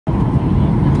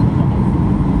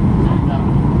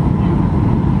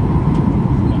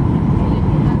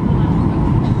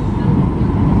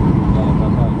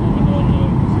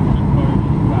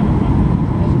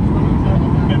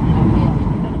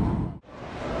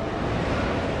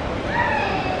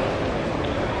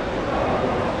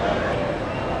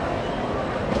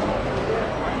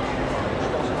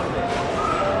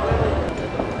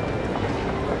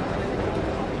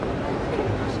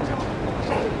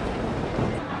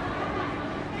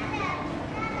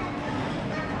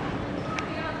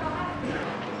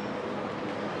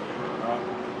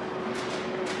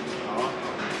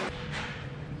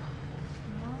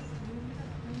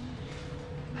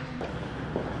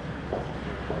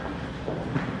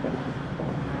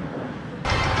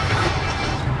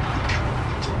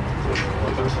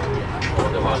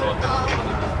Good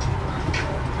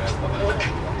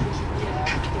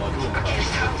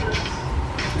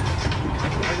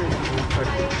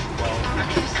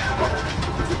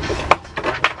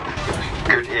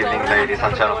evening, ladies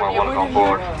and gentlemen, welcome on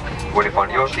board. When you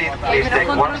find your seat, please take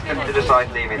one step to the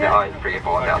side, leaving the aisle free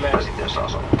for the other passengers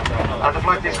also. And the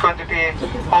flight is going to be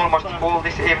almost full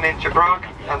this evening to Prague,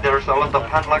 and there's a lot of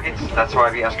hand luggage. That's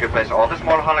why we ask you to place all the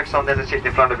small hand luggage on the seat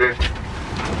in front of you.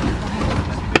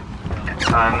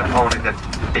 And only the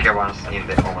bigger ones in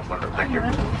the overhead locker. Thank you.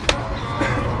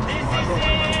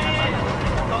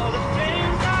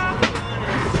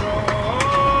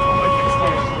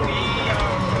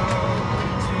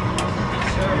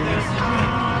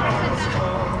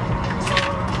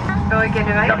 Oikein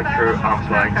hyvää iltaa.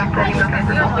 Kapteeni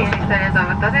Mattias Pienistä ja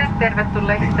toivottavasti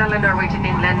tervetulleeksi tälle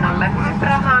Norwegianin lennolle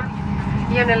Prahaan,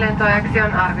 jonne lentoajaksi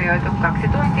on arvioitu 2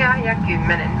 tuntia ja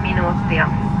 10 minuuttia.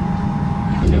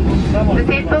 The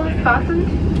seatbelt is fastened,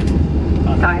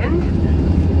 tightened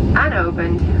and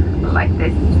opened like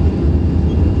this.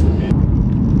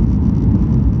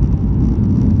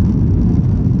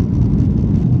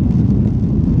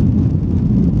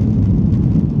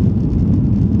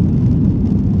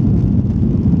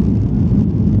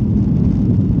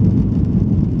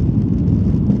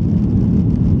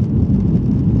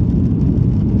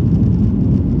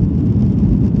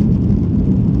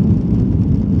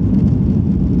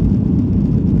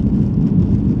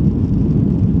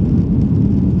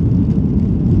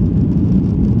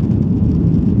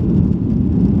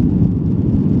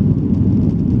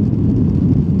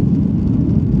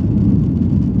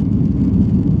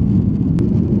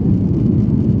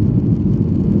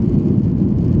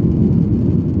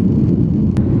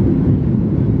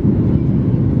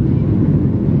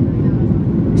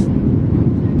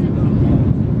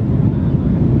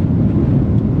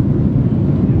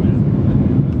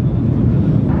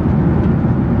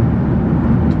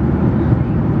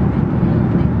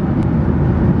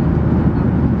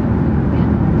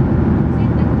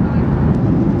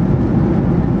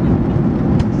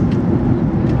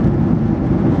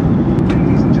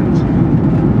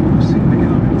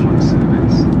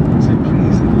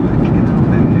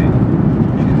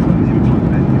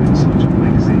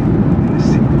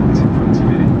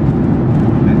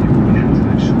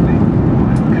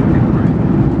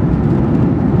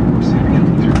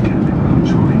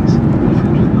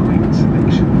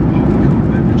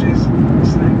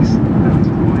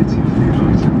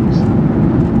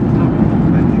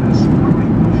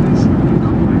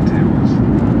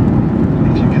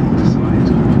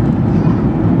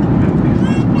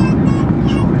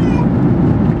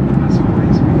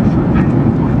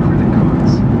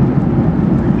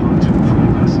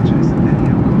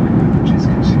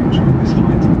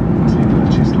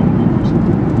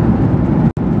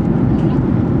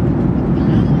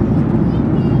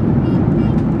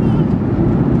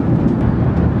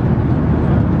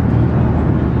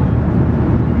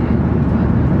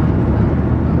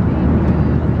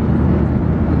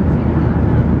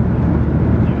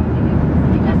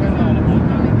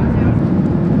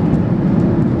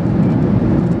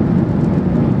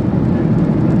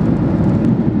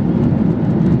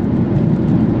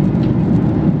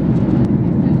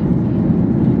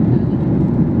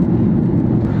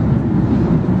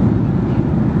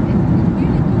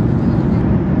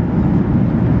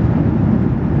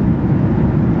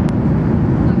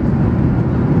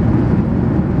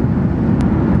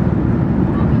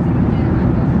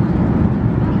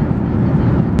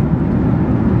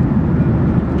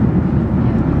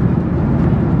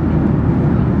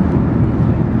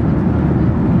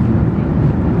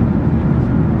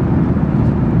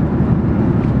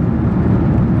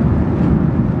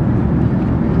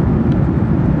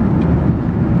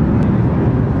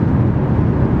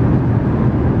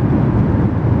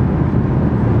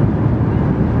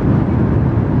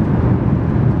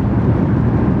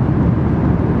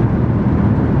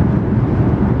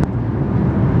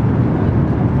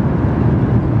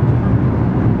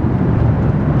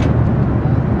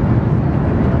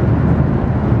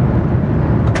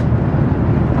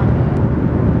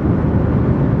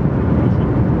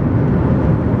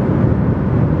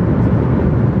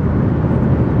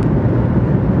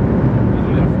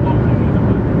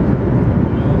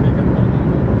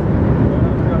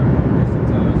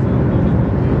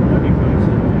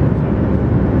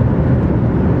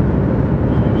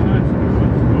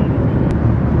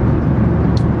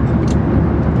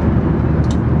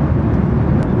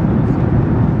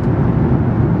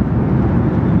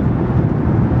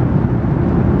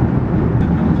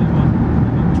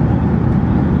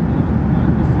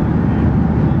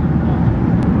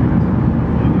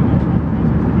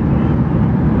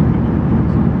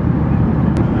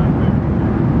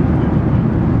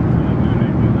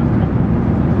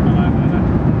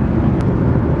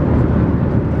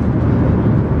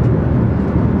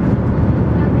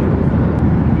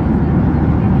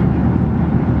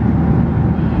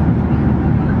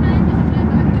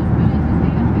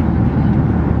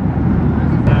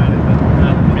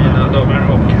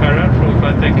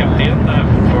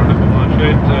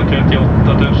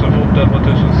 8000 fot, 11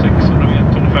 600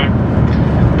 meter ungefär.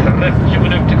 30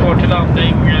 minuter kvar till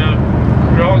landning.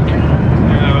 Prague.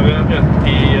 Vädret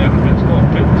i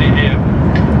landskapet. Det är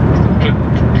stort sett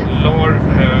klar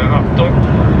afton.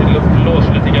 Det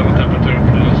låser lite grann temperatur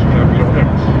plus 5 grader.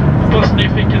 Hoppas ni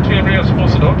fick en trevlig resa på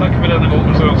oss idag. Tack för denna gång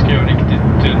och så önskar jag riktigt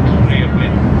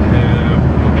trevligt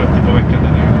fortsättning på veckan.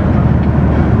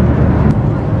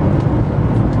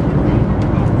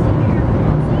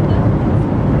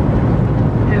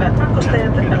 Hyvät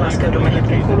matkustajat, laskeudumme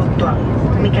hetken kuluttua.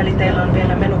 Mikäli teillä on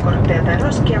vielä menukortteja tai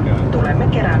roskia, tulemme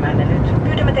keräämään ne nyt.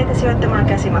 Pyydämme teitä sijoittamaan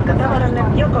käsimatkatavaranne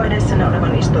joko edessänne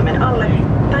olevan istuimen alle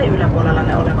tai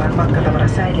yläpuolellanne olevaan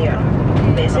matkatavarasäiliöön.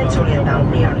 WC suljetaan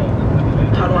pian.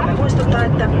 Haluamme muistuttaa,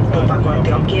 että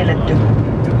tupakointi on kielletty.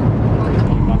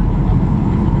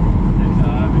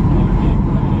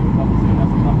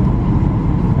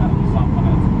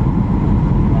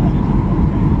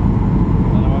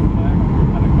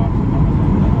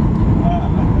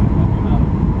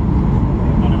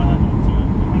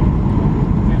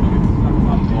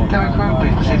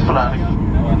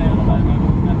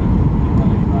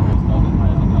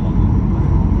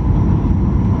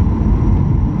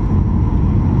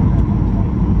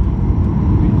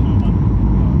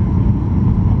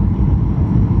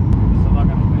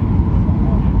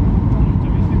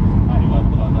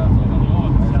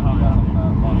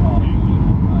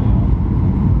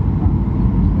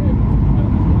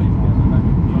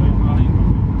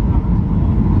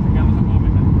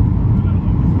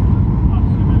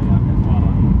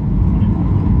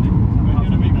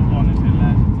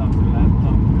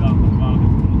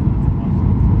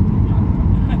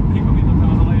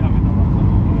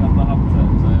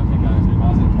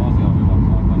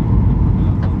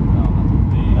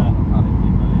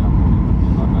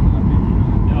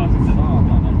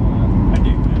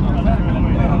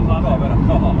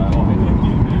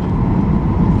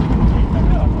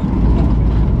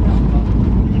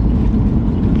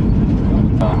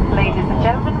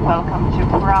 Welcome to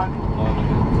Prague.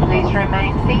 Please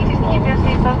remain seated, keep your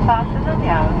seatbelt fastened and the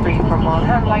aisle free from all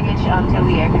hand luggage until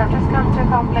the aircraft has come to a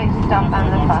complete stop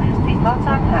and the fast seatbelt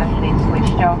sign has been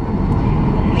switched off.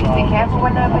 Please be careful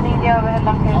when opening the overhead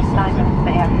lockers, items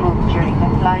may have moved during the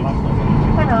flight.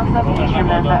 And also please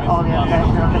remember all your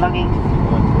personal belongings.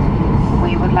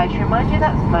 We would like to remind you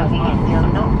that smoking is still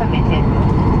not permitted.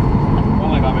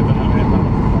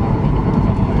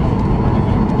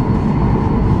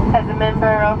 As a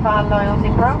member of our loyalty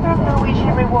program,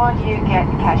 Norwegian Reward, you get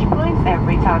cash points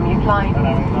every time you fly.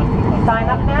 Sign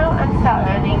up now and start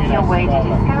earning your way to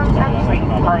discounts and free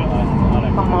flights.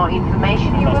 For more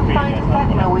information, you will find us at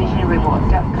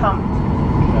norwegianreward.com.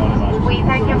 We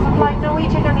thank you for flying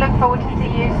Norwegian and look forward to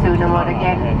see you soon aboard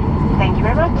again. Thank you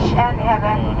very much and have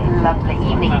a lovely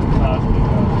evening.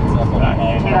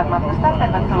 Hyvät matkustajat,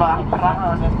 tervetuloa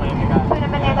Prahaan.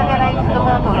 Pyydämme teitä vielä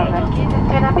istumaan turvavyöt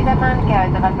kiinnittynä pitämään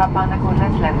käytävät vapaana,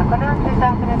 kunnes lentokone on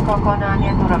pysähtynyt kokonaan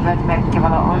ja turvavyön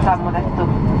merkkivalo on sammutettu.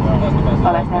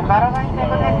 Olette varovaisia,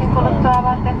 kun hetken kuluttua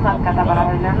avaatte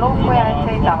matkatavarahyllyn luukkuja,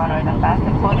 ettei tavaroita pääse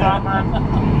putoamaan.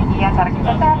 Ja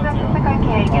tarkistetaan myös, että kaikki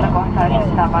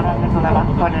henkilökohtaiset tavaranne tulevat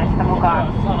koneesta mukaan.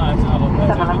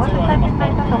 Samalla muistutan,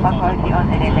 että tupakointi on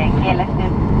edelleen kielletty.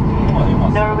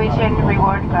 Norwegian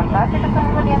Reward kantaa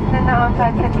asiakasohjelman jäsenenä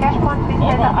ansaitset cash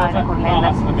point-pisteitä aina kun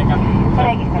lennät.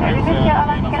 Rekisteröidyt ja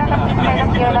alat kerätä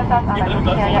pisteitä, joilla saat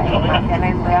alennuksia ja ilmaisia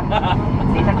lentoja.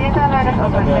 Lisätietoa löydät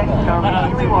osoitteesta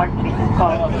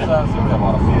norwegianreward.com.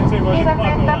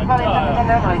 Kiitämme, että valintamme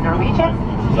tänään oli Norwegian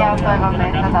ja toivomme,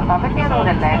 että tapaamme pian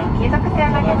uudelleen. Kiitoksia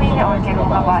näkemiin ja oikein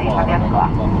mukavaa illan jatkoa.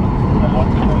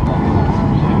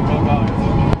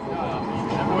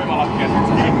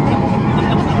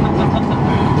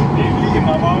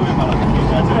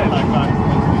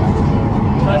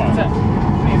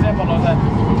 Niin Sepolla on se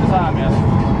säämies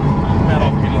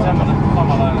melokki, niin semmonen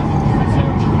samanlainen. Se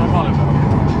on paljon melokki.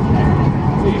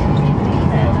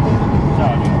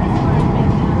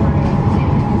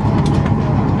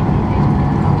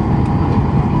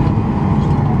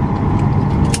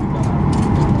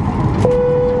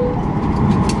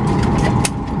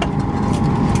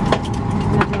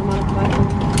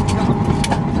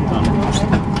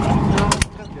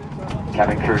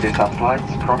 Cabin crew, these are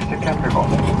flights, cross to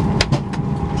Capricorn.